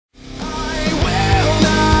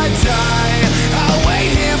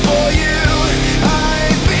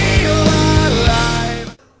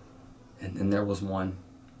was one.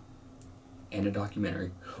 And a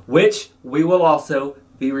documentary. Which we will also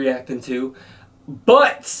be reacting to.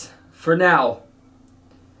 But, for now,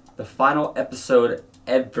 the final episode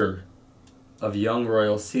ever of Young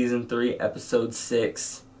Royals Season 3, Episode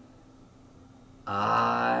 6.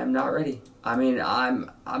 I'm not ready. I mean,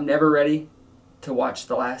 I'm never ready to watch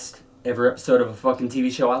the last ever episode of a fucking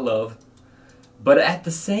TV show I love. But at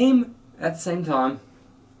the same time,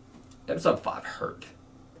 Episode 5 hurt.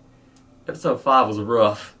 Episode 5 was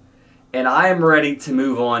rough. And I am ready to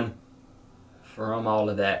move on from all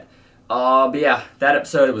of that. But yeah, that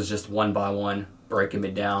episode was just one by one, breaking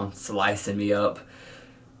me down, slicing me up.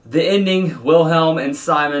 The ending, Wilhelm and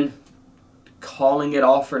Simon calling it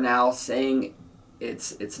off for now, saying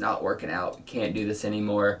it's not working out, can't do this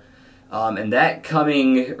anymore. And that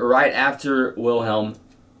coming right after Wilhelm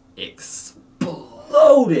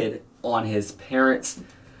exploded on his parents,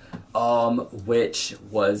 which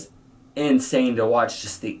was insane to watch.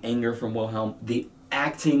 Just the anger from Wilhelm, the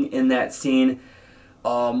acting in that scene,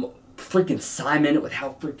 freaking Simon with how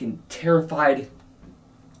freaking terrified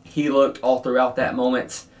he looked all throughout that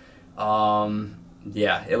moment.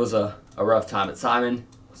 Yeah, it was a rough time, but Simon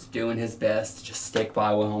was doing his best to just stick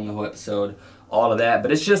by Wilhelm the whole episode, all of that.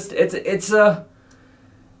 But it's just, it's a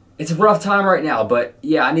rough time right now. But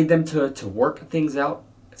yeah, I need them to work things out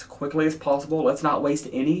as quickly as possible. Let's not waste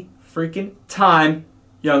any freaking time,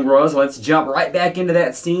 Young Royals. Let's jump right back into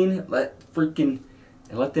that scene. Let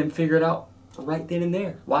them figure it out right then and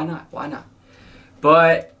there. Why not? Why not?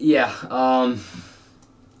 But yeah, I'm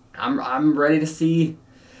ready to see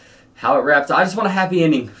how it wraps. I just want a happy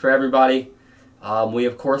ending for everybody. We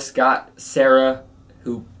of course got Sarah,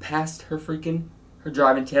 who passed her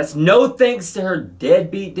driving test. No thanks to her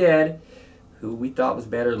deadbeat dad, who we thought was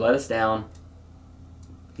better, let us down.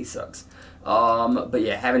 He sucks. But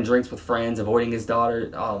yeah, having drinks with friends, avoiding his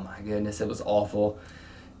daughter. Oh my goodness, it was awful.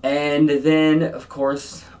 And then of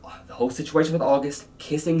course the whole situation with August,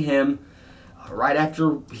 kissing him right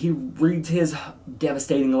after he reads his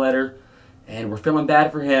devastating letter. And we're feeling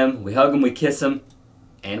bad for him. We hug him, we kiss him,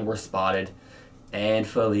 and we're spotted. And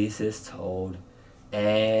Felice is told.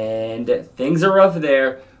 And things are rough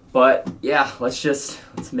there. But yeah, let's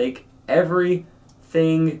make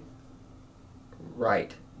everything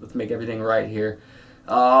right. Let's make everything right here.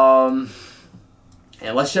 And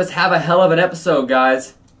let's just have a hell of an episode,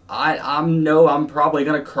 guys. I know I'm probably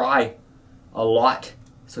gonna cry a lot.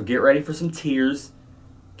 So get ready for some tears.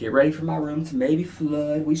 Get ready for my room to maybe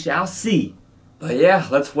flood. We shall see. But yeah,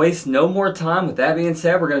 let's waste no more time. With that being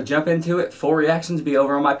said, we're going to jump into it. Full reactions will be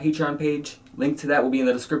over on my Patreon page. Link to that will be in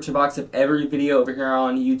the description box of every video over here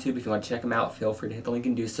on YouTube. If you want to check them out, feel free to hit the link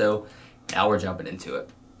and do so. Now we're jumping into it.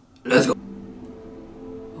 Let's go.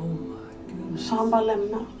 Oh my goodness. Så han bara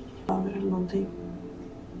lämna eller någonting.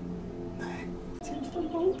 Nej.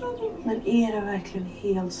 Men är det verkligen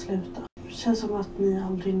helt sluta? Det känns som att ni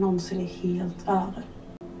aldrig någonsin är helt över.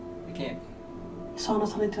 Det kan. Sa han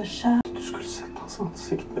att han inte var kär? Du skulle sett hans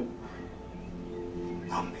ansikte.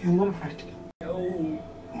 Han menar det verkligen. Jo.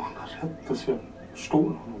 Om han är rädd så jag förstår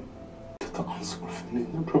honom. Jag tar ansvar för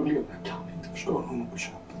mina problem. Jag kan inte förstå honom på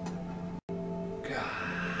köpet. God.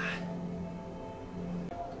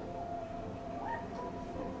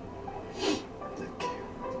 Tack.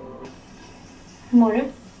 Hur mår du?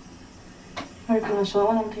 Har du kunnat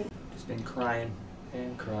sova någonting? Just been crying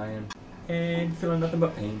and crying and feeling nothing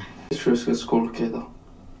but pain. Jag tror jag ska skolka idag.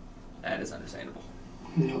 That is understandable.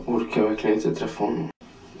 Jag orkar verkligen inte träffa honom.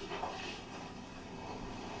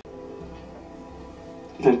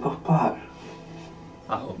 Är pappa här?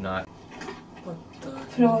 I hope not. What the...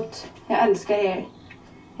 Förlåt, jag älskar er.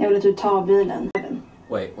 Jag vill att du tar bilen.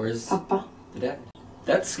 Wait, where's Pappa? the dad? That's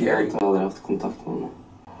Jag har scary. inte aldrig haft kontakt med honom.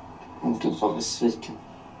 Jag har inte varit besviken.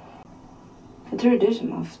 Jag tror det är du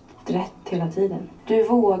som har haft rätt hela tiden. Du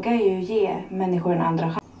vågar ju ge människor en andra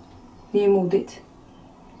chans. Det är ju modigt.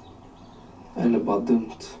 Eller bara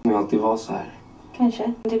dumt. Men jag alltid var så här.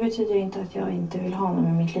 Kanske. Det betyder inte att jag inte vill ha någon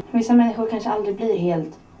i mitt liv. Vissa människor kanske aldrig blir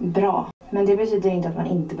helt bra. Men det betyder inte att man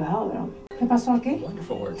inte behöver dem. Pappa saker?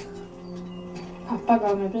 Wonderful words. Pappa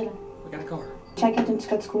gav mig bilen. We got a car. Säkert att du inte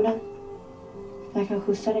ska till skolan. Jag kan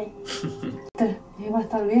skjutsa dig. Det är bara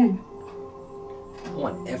ett halvering. I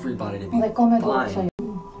want everybody to Och be det kommer gå också. fine.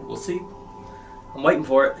 We'll see. I'm waiting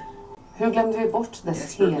for it. Hur glömde vi bort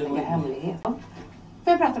dess heliga hemlighet? Ja.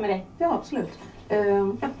 Får jag prata med dig? Ja, absolut.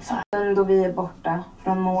 Så här, då vi är borta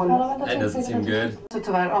från mål. That doesn't seem good. Så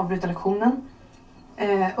tyvärr avbryta lektionen.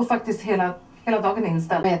 Och faktiskt hela dagen är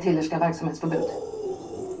inställd med tillerska verksamhetsförbud.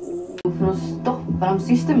 För att stoppa de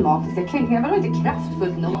systematiska kränkningarna var det inte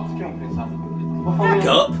kraftfullt nog. Back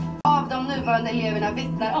up! Av de nuvarande eleverna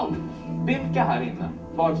vittnar om Vilka här inne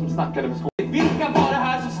var det som snackade med skolan? Vilka var det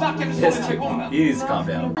här som snackade med skolan? You need to calm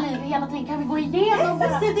down. Hela tiden kan vi gå igenom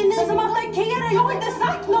bara. Det är ni som attackerar, jag har inte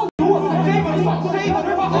sagt något. Säg vad du sa! Säg vad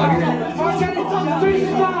du sa! Vad kan ni ta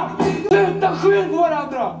tysta? Sluta skyll på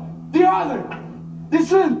varandra! Det är över! Det är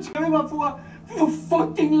slut! Jag vill bara få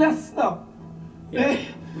fucking ledsna! Yeah,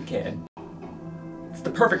 we can. It's the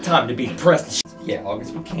perfect time to be depressed. Yeah,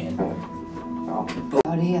 August, we can.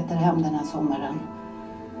 Vad det heter hem den här sommaren.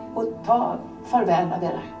 Och ta farväl av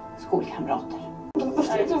era skolkamrater. Vad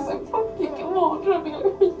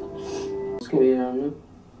ska vi göra nu?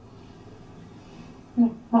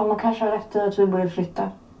 Mamma kanske har rätt i att vi borde flytta.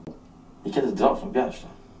 Vi kan inte dra från Bjärsta.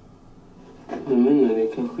 Men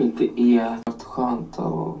det kanske inte är skönt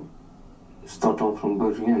att starta om från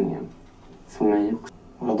början igen. För mig också.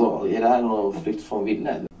 Vadå? Är det här någon flykt från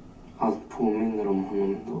Ville? Allt påminner om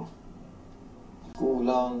honom då.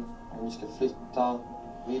 Skolan, om vi ska flytta,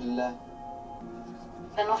 Ville.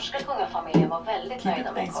 Den norska kungafamiljen var väldigt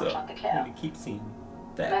nöjda med Korsante Claire. Keep seeing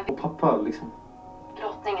that. Och pappa liksom.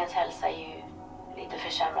 Drottningens hälsa är ju lite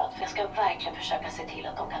försämrad. För jag ska verkligen försöka se till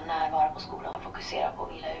att de kan närvara på skolan och fokusera på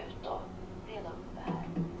att vila ut och reda upp det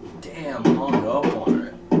här. Damn, hung up on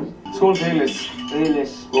her. Skål för Hillis.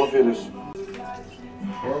 Hillis. Skål för Hillis.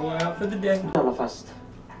 We're out for the day. Jävla fest.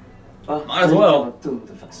 Might as well.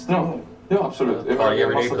 Dunderfest. Ja, absolut. Party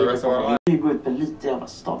every day for the rest of our life. Vi går ut med lite jävla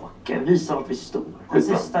stake. Visar att vi är stora. Den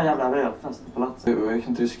sista jävla rövfesten på landet. Jag kan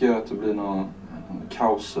inte riskera att det blir någon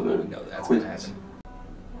kaos eller No, that's skit. gonna happen.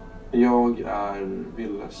 Jag är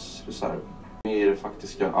Villes reserv. I det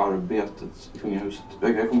faktiska arbetet i kungahuset.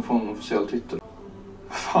 Jag kommer få en officiell titel.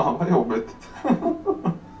 Fan vad jobbigt.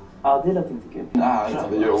 Ja, det lät inte kul. Nej,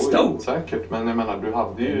 Stow. säkert. Men jag menar, du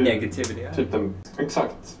hade ju Negativity. typ en,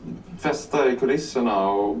 exakt, festa i kulisserna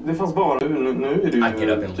och det fanns bara, nu är det I'd get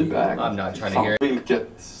up ju and typ leave. ägt. I'm not trying to hear it. Vilket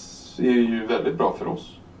är ju väldigt bra för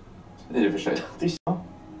oss. I och för sig. Det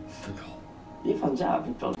är fan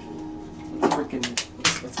jävligt bra. Freaking,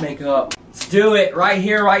 let's make up. Let's do it right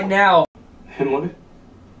here, right now. Hur mår du?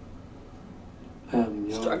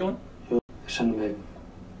 Struggling? Jag känner mig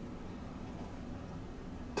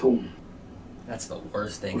tom. That's the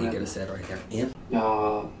worst thing you could have said right there.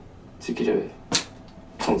 Jag tycker det är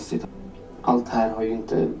konstigt. Allt här har ju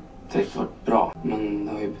inte direkt varit bra, men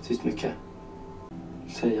det har ju betytt mycket.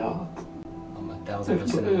 Säga att I'm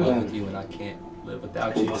 1000% in love with you and I can't live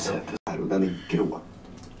without you. So. Och den är grå.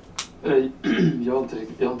 jag har inte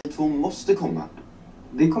riktigt... Två måste komma.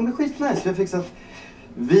 Det kommer skitnice. Vi har fixat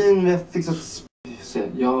vin, vi har fixat...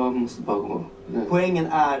 Jag måste bara gå nu. Poängen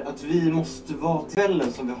är att vi måste vara till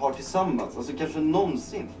kvällen som vi har tillsammans. Alltså kanske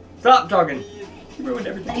någonsin. Stop talking. You ruined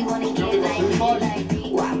everything.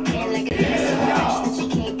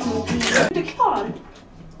 Du är klar?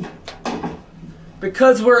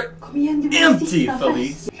 Because we're Kom igen, det empty, sista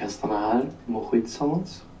Felice. fest. Vi kan stanna här, må skit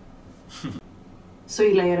tillsammans. Så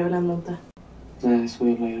illa är det väl ändå inte? Nej, så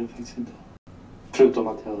illa är det faktiskt inte. Förutom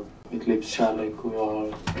att jag har mitt livs kärlek och jag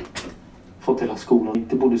har fått hela skolan.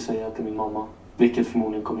 Inte borde säga till min mamma. Vilket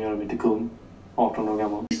förmodligen kommer göra mig till kung. 18 år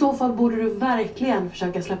gammal. I så fall borde du verkligen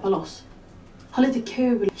försöka släppa loss. Ha lite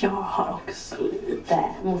kul. Jag har också lite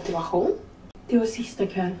motivation. Det var sista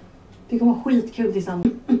kväll. Det kommer vara skitkul tillsammans.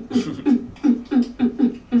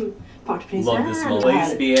 Partyprinsess. Love this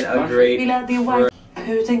Felice being a great Villa, det är white.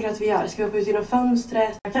 Hur tänker du att vi gör? Ska vi hoppa ut genom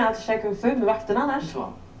fönstret? Jag kan alltid käka kung fu med vakten annars. Så,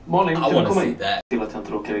 Malin, I kan du want to komma see in? that. Till att jag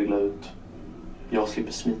inte råkar illa ut. Jag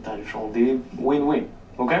slipper smita härifrån. Det är win-win.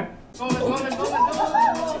 Okej?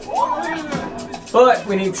 But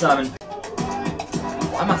we need Simon.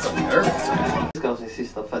 Why am I so nervous? Vi ska ha sin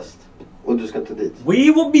sista fest. Och du ska inte dit. We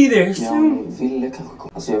will be there Ja, soon. Ville kanske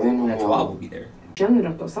komma. Alltså jag vet inte om That's why jag... we'll be there. Känner du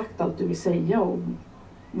att du har sagt allt du vill säga och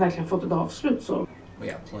verkligen fått ett avslut så? We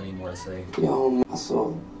got plenty more to say. Ja, men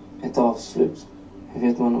alltså ett avslut. Hur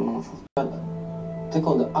vet man om man har fått... Tänk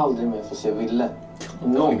om du aldrig mer får se Ville.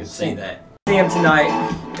 Don't even say that. See him tonight,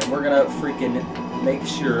 and we're gonna freaking make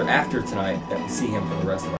sure after tonight that we see him for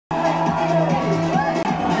the rest of our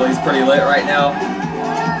life. So he's pretty lit right now.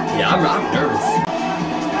 Yeah, I'm nervous.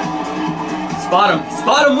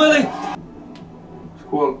 Spot him, Willie!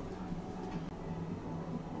 Skål.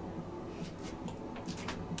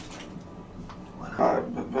 Jag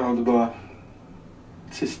behövde bara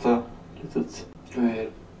sista litet. Jag är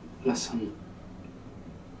ledsen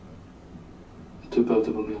att du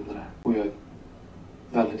behövde vara med om det där. Och jag är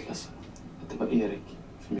väldigt ledsen att det var Erik.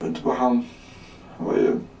 Inte bara han. Det var ju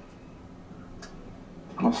en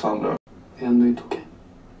massa andra. Det är ändå inte okej.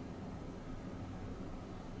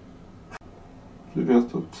 Du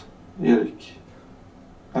vet att Erik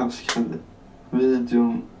älskar dig.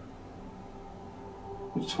 Videon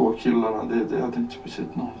De 2 killarna, det hade inte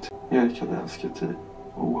betytt någonting. Erik hade älskat dig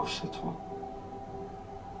oavsett vad.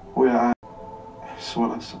 Och jag är så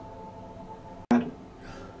ledsen.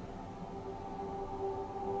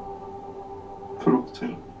 Förlåt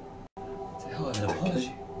till. Hell of an apology.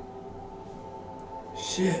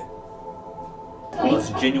 Shit. The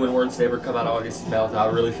most genuine words to ever come out of August's mouth. I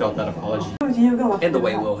really felt that apology. And the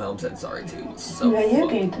way Wilhelm said sorry too was so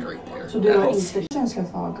fucking great there. Så du har inte känslor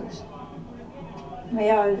för August? Men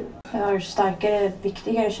jag har starkare,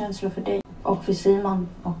 viktigare känslor för dig. Och för Simon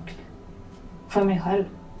och för mig själv.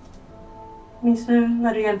 Minns du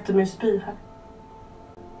när du hjälpte mig att spy här?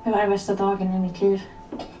 Det var den bästa dagen i mitt liv.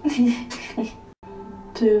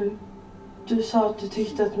 Du sa att du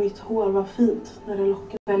tyckte att mitt hår var fint när det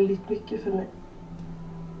lockade väldigt mycket för mig.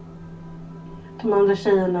 De andra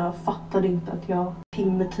tjejerna fattade inte att jag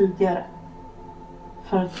timme tidigare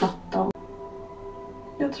för att platta.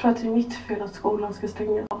 Jag tror att det är mitt fel att skolan ska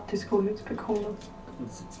stänga av till skolinspektionen.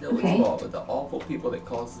 Okay. The awful people that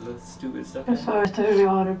cause the stupid stuff. Jag sa hur jag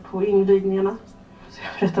har det på invigningarna. Så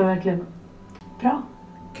jag berättar verkligen. Bra.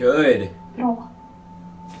 Good. Bra.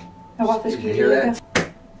 Jag bara, varför skulle hear jag that?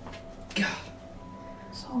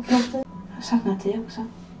 saknat dig. Jag har saknat dig också.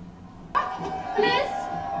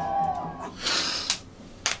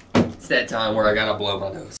 It's that time where I gotta blow my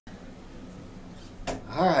nose.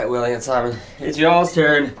 Alright, Willie and Simon, it's y'all's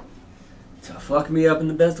turn to fuck me up in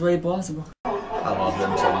the best way possible. I love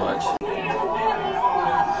them so much.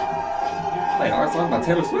 Playing our song by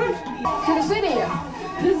Taylor Swift. Kan du se det?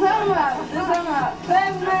 Detsamma.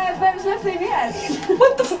 Vem släppte in er?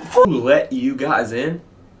 What the fuck? Who let you guys in?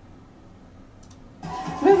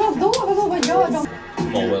 Men vadå? Vad gör de?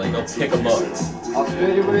 Come on, Willie, go pick them up.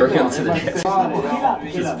 Bring them to the next.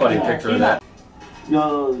 Just a funny picture of that.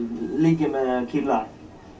 Jag ligger med killar.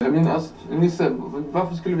 Men alltså, Nisse,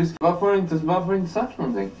 varför har du inte sagt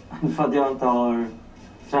någonting? För att jag inte har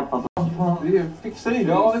träffat dem. Vi fixar det.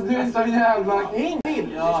 Ja, du är så jävla... Ja. Du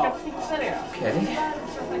ska fixa det. Okay.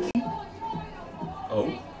 Oh.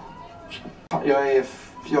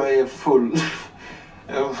 Jag är full.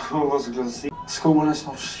 Vad ska jag säga? Skolan är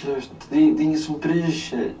snart slut. Det är ingen som bryr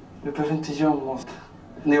sig. Vi behöver inte gömma oss.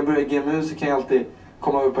 När jag börjar GMU så kan jag alltid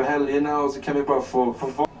komma upp på helgerna och så kan vi bara få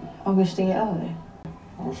August, det är över.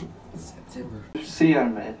 September. Du ser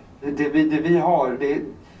mig. Det vi har,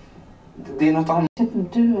 det är något annat. Jag vet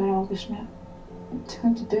inte du är August, men jag tror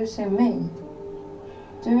inte du ser mig.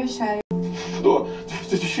 Du är kär. Då,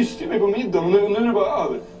 du kysste mig på middagen och nu är det bara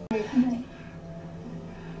över. Nej.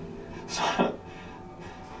 Sara.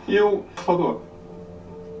 Jo, vadå?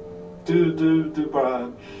 Du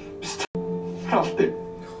bara bestämmer för alltid.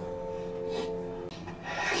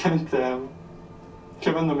 Jag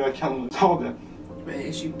vet inte om jag kan ta det.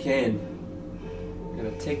 Yes, you can. You're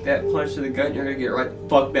gonna take that punch to the gut and you're gonna get right the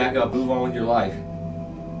fuck back up, move on with your life.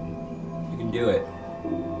 You can do it.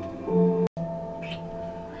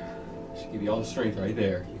 Should give you all the strength right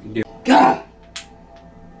there. You can do it. God!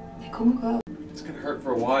 Det kommer gå över. It's gonna hurt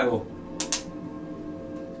for a while.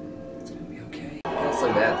 It's gonna be okay.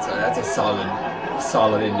 Honestly, that's a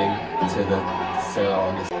solid ending to the Sarah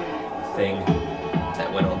August thing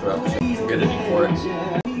that went on throughout the show. It's a good ending for it.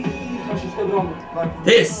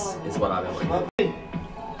 This is what I've been waiting for.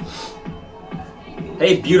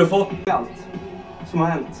 Hey, beautiful. Allt som har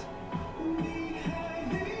hänt.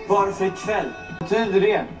 Varför ikväll? Vad betyder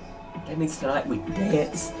det? That means tonight we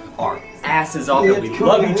dance our asses off and we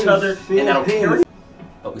love each other and I don't care.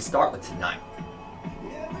 But we start with tonight.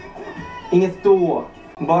 Inget då.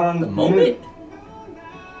 Bara The moment.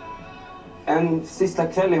 En sista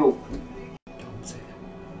kväll ihop. Don't say that.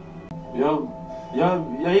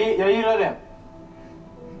 Jag gillar det.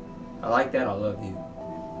 I like that, I love you.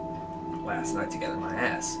 Last night together, my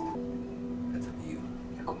ass. That's up to you.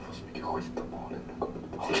 Jag kommer få så mycket skit av Malin. Jag kommer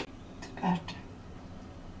tillbaka. Värt det.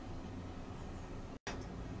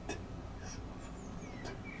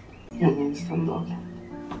 Jag minns den dagen.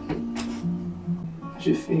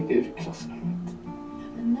 24 ur klassrummet.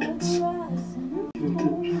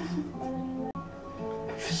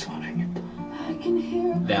 Varför sa du inget?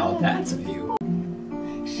 Now that's a view.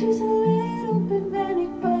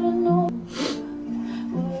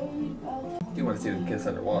 You want to see them kiss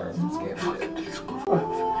underwater? I'm scared of shit.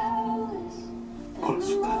 Kolla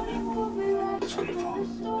sådär. Det skulle vara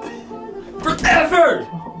Forever!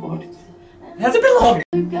 Has it been long?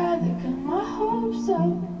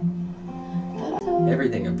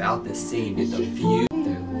 Everything about this scene, dude, the view,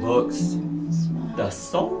 the looks, the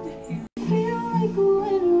song.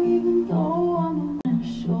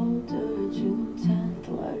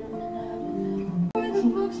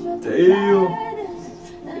 Damn.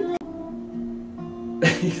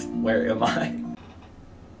 Where am I?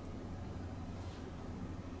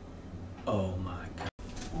 Oh my god.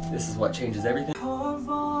 This is what changes everything.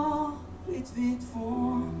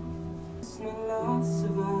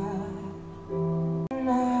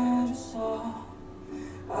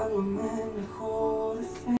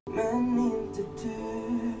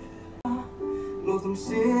 Låt dem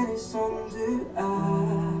se dig som du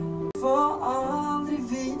är. Var aldrig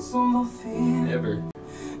vi som var fel. Never.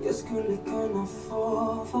 Jag skulle kunna få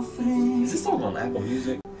vara fri. Is this song on Apple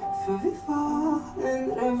Music? För vi var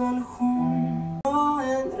en revolution.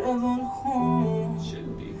 En revolution.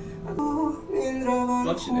 Shouldn't be. Min revolution.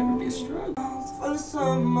 Love should never be a struggle. För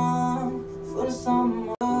samman. För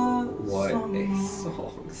samman. What a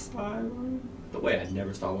song, Simon. The way I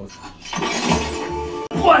never saw one.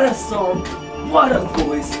 What a song! What a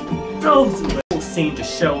voice! Those little scene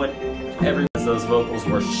just showing those vocals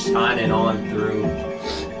were shining on through.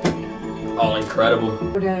 All incredible.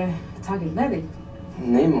 Borde tagit med dig?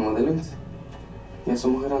 Nej mamma, det är lugnt. Jag är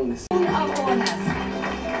som Hernandez.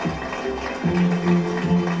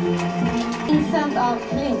 Insänd av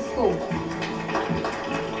Lindskog.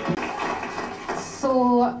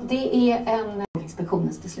 Så det är en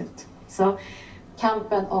inspektionens beslut. Så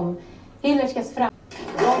kampen om Hillerskes fram.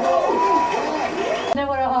 När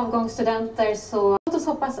våra avgångsstudenter, så låt oss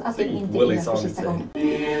hoppas att det inte är för sista gången.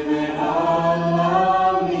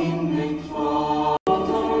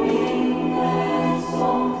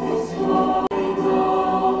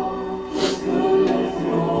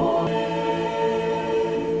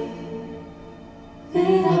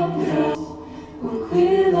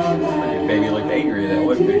 Baby looked angry in that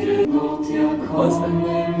one picture. What was that?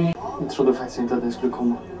 Jag trodde faktiskt inte att det skulle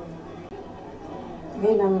komma.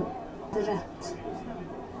 Wilhelm, det är rätt.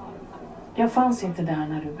 Jag fanns inte där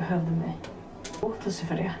när du behövde mig. Åt sig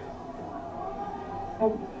för det.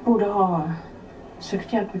 Jag borde ha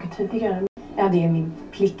sökt hjälp mycket tidigare. Ja, det är min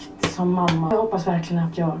plikt som mamma. Jag hoppas verkligen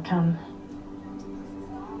att jag kan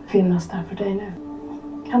finnas där för dig nu.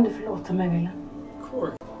 Kan du förlåta mig, Wilhelm? Of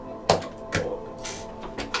course.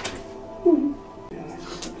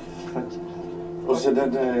 Tack. Och så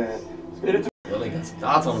den... Är det Really got some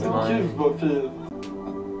thoughts on his mind. kul på fin?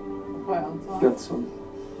 Gött så.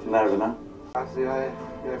 Nerverna. Alltså jag är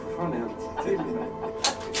fortfarande helt till.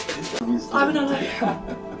 I'm in LA.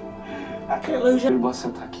 Jag vill bara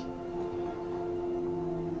säga tack.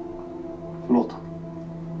 Förlåt.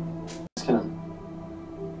 Jag älskar den.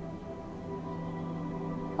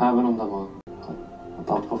 Även om det var att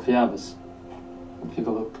allt var förgäves. Att vi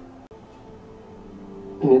gav upp.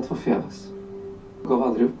 Inget var förgäves. Vi gav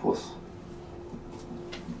aldrig upp på oss.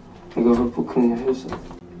 Vi gav upp på kungahuset.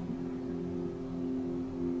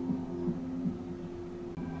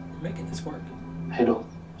 You're making this work. Hej då,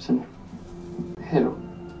 Simon. Hej då.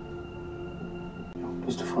 Jag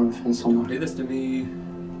hoppas du får en fin sommar. Don't do this to me.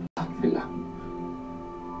 Tack, Wille.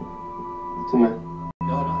 Du med.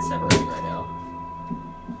 Y'all not separating right now.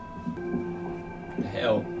 The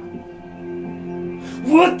hell?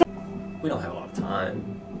 What the? We don't have a lot of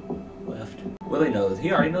time left. Willie knows.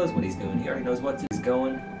 He already knows what he's doing. He already knows what he's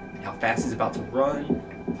going, how fast he's about to run.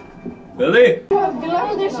 Willie!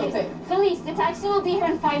 Police, the taxi will be here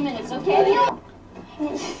in 5 minutes, okay?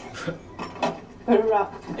 Hurra.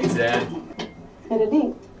 Thanks, Dad. Är det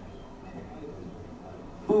din?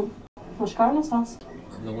 Var ska du någonstans?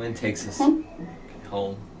 Where the wind takes us.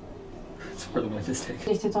 Home. That's where the wind is taking us.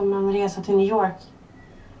 Riktigt om en resa till New York.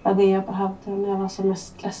 Vad det jag behövde när jag var som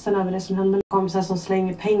mest ledsen över det som hände. Kompisar som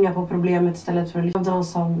slänger pengar på problemet istället för att lyfta dem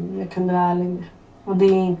som jag kunde vara ärlig med. Och det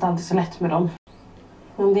är inte alltid så lätt med dem.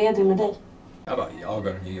 Men det är det med dig. How about y'all go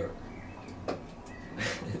to New York?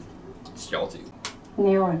 It's y'all two.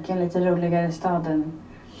 New York är en lite roligare stad än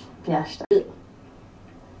Bjärsta.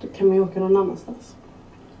 Då kan man ju åka någon annanstans.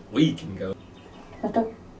 We can go. Vart då?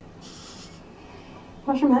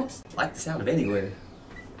 Var som helst. Like the sound of anywhere.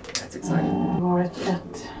 That's exciting. Det har varit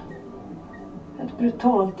ett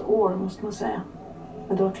brutalt år måste man säga.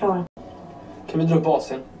 Men du har klarat. Kan vi dra upp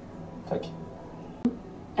Asien? Tack.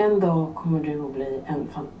 En dag kommer du att bli en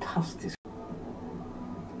fantastisk.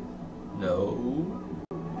 No.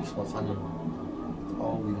 We just want Simon. It's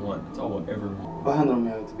all we want. It's all we'll ever want. Vad händer om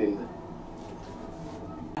jag inte vill det?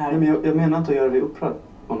 Nej, men jag menar inte att göra dig upprörd,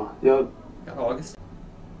 Mona. Got August.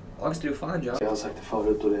 August do a fine job. Jag har sagt det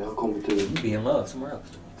förut och det har kommit ur You be in love somewhere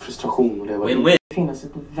else. frustration och det var... Win-win. Det finns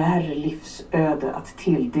ett värre livsöde att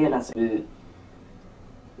tilldela sig.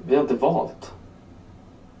 Vi har inte valt.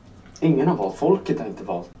 Ingen har valt. Folket har inte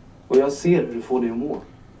valt. Och jag ser hur du får dig att må. Och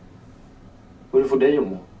hur du får dig att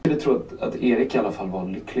må. Jag tror att Erik i alla fall var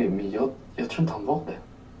lycklig, men jag tror inte han var det.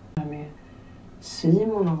 Med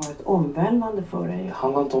Simon har varit omvälvande för dig. Det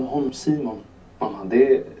handlar inte om honom, Simon. Mamma,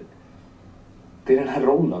 det är den här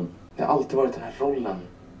rollen. Det har alltid varit den här rollen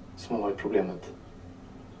som har varit problemet.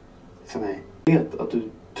 För mig. Jag vet att du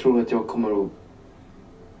tror att jag kommer att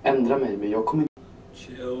ändra mig, men jag kommer inte...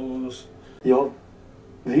 Chills. Jag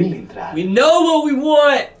vill inte det här. We know what we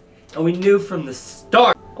want! And we knew from the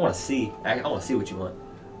start. I wanna see what you want.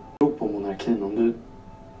 Tro på monarkin. Om du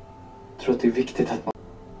tror att det är viktigt att man...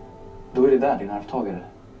 Då är det där din arvtagare.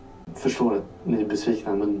 Förstår att ni är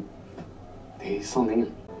besvikna, men det är sanningen.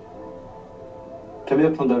 Kan vi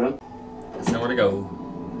öppna dörren? There's nowhere to go.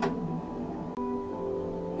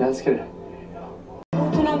 Jag älskar det.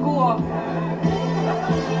 Låt honom gå.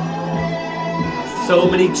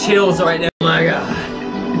 So many chills right now. Oh my god.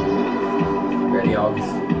 Ready,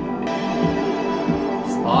 August.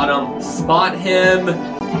 Spot him. Spot him.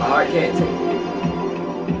 I can't take.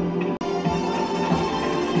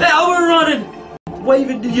 Now we're running.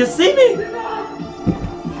 Waving. Do you see me?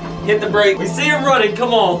 Hit the brake. We see him running.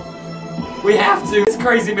 Come on. We have to. This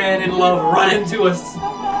crazy man in love running to us.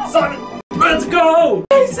 Simon, let's go.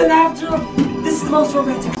 Chasing after him. This is the most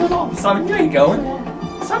romantic. Simon, you ain't going.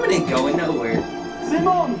 Simon ain't going nowhere.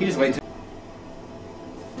 Simon! He just wait.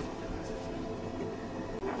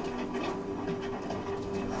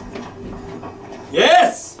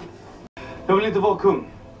 Yes! Jag vill inte vara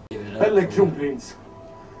kung. Eller kronprins.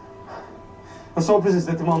 Jag sa precis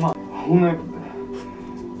det till mamma. Hon är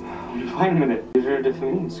fine med det. Du gör det för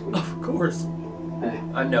min skull. Of course.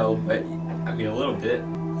 I know, but I mean a little bit.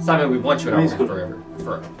 Simon, we want you in our life forever.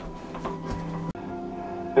 Forever.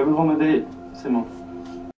 Jag vill vara med dig, Simon.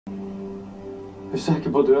 Jag är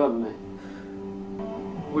säker på att du är över mig.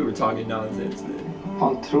 We were talking nonsense.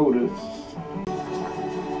 Fan tror du?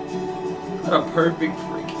 What a perfect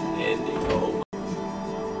freaking ending. Oh.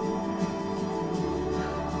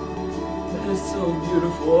 That is so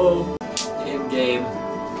beautiful. In game.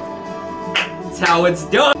 That's how it's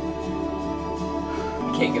done.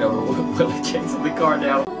 Can't get over Willie chasing the car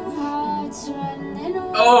now.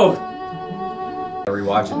 Oh! I'll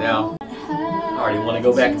rewatch it now. I already want to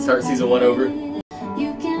go back and start season 1 over.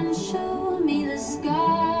 You can show me the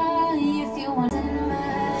sky if you want to.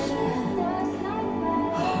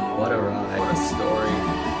 What a ride. What a story.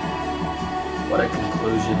 What a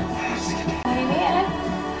conclusion. Är ni med eller?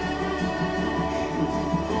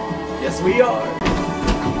 Yes, we are.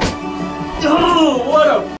 Oh, what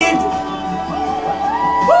a end!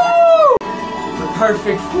 Woo! The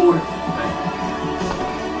perfect 4.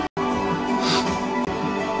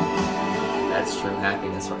 That's true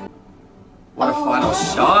happiness, right? What a final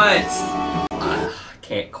shot!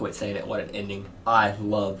 Can't quit saying it. What an ending. I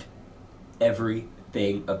loved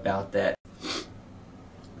everything about that.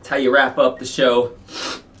 That's how you wrap up the show.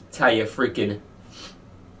 That's how you freaking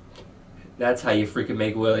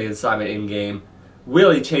make Willie and Simon in game.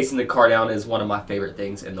 Willie chasing the car down is one of my favorite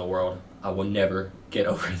things in the world. I will never get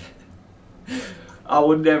over that. I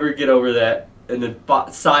will never get over that. And then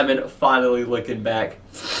Simon finally looking back.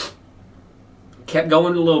 Kept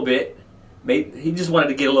going a little bit. He just wanted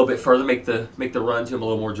to get a little bit further, make the run to him a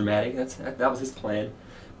little more dramatic. That was his plan.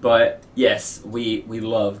 But yes, we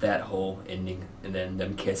love that whole ending, and then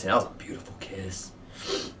them kissing. That was a beautiful kiss.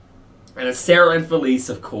 And it's Sarah and Felice,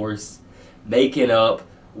 of course, making up.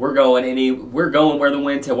 We're going where the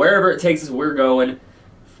wind takes, wherever it takes us. We're going.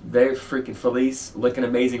 They're freaking Felice looking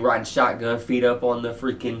amazing, riding shotgun, feet up on the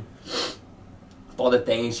freaking all the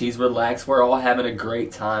things. She's relaxed. We're all having a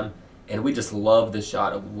great time. And we just love the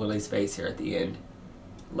shot of Willie's face here at the end.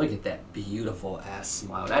 Look at that beautiful ass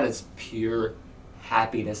smile. That is pure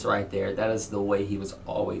happiness right there. That is the way he was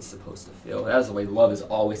always supposed to feel. That is the way love is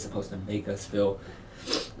always supposed to make us feel.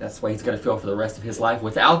 That's the way he's going to feel for the rest of his life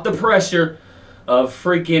without the pressure of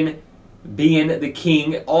freaking being the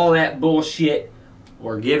king. All that bullshit.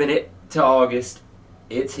 We're giving it to August.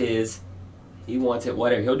 It's his. He wants it,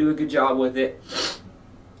 whatever. He'll do a good job with it.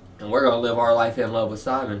 And we're going to live our life in love with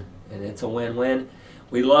Simon. And it's a win-win.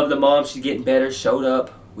 We love the mom. She's getting better. Showed up.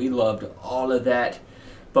 We loved all of that.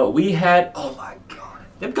 But we had, oh my God,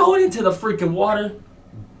 them going into the freaking water,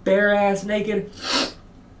 bare ass naked.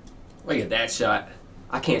 Look at that shot.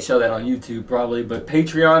 I can't show that on YouTube probably, but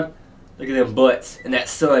Patreon, look at them butts and that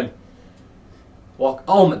sun. Walk.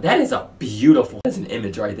 Oh, that is a beautiful. That's an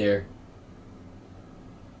image right there.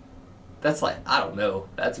 That's like, I don't know.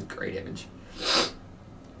 That's a great image.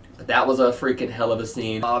 But that was a freaking hell of a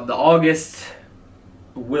scene. The August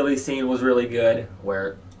Willie scene was really good,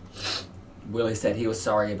 where Willie said he was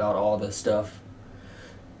sorry about all the stuff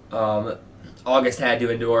August had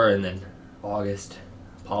to endure, and then August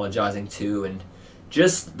apologizing too, and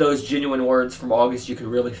just those genuine words from August, you could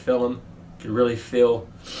really feel them could really feel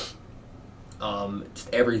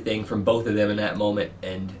just everything from both of them in that moment.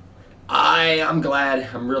 And I'm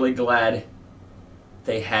really glad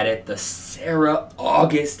they had it. The Sarah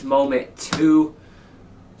August moment too,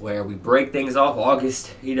 where we break things off.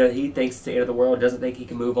 August, he thinks it's the end of the world, doesn't think he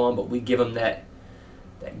can move on, but we give him that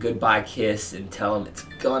goodbye kiss and tell him it's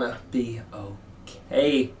gonna be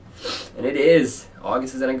okay. And it is.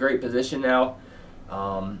 August is in a great position now.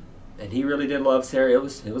 And he really did love Sarah. That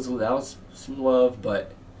was some love,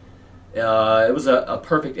 but it was a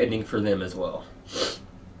perfect ending for them as well.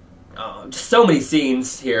 Just so many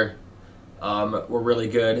scenes here were really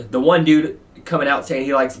good. The one dude coming out saying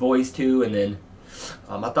he likes boys too, and then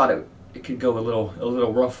I thought it could go a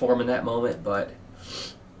little rough for him in that moment, but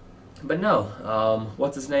no.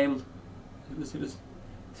 What's his name?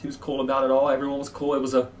 He was cool about it all. Everyone was cool. It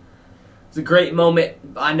was a great moment.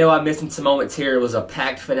 I know I'm missing some moments here. It was a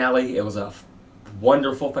packed finale. It was a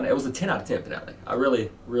wonderful finale. It was a 10 out of 10 finale. I really,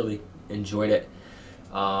 really enjoyed it.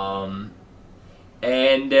 And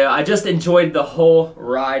I just enjoyed the whole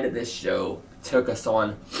ride this show took us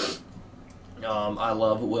on. I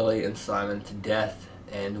love Willie and Simon to death.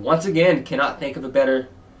 And once again, cannot think of a better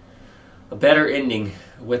ending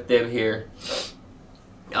with them here.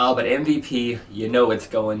 But MVP, you know it's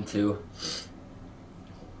going to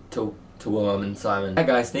Willem and Simon. Alright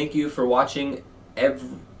guys, thank you for watching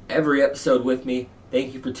every episode with me.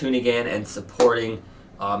 Thank you for tuning in and supporting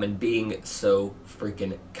and being so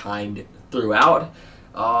freaking kind throughout.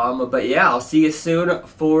 But yeah, I'll see you soon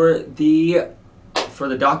for the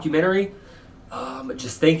documentary.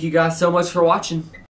 Just thank you guys so much for watching.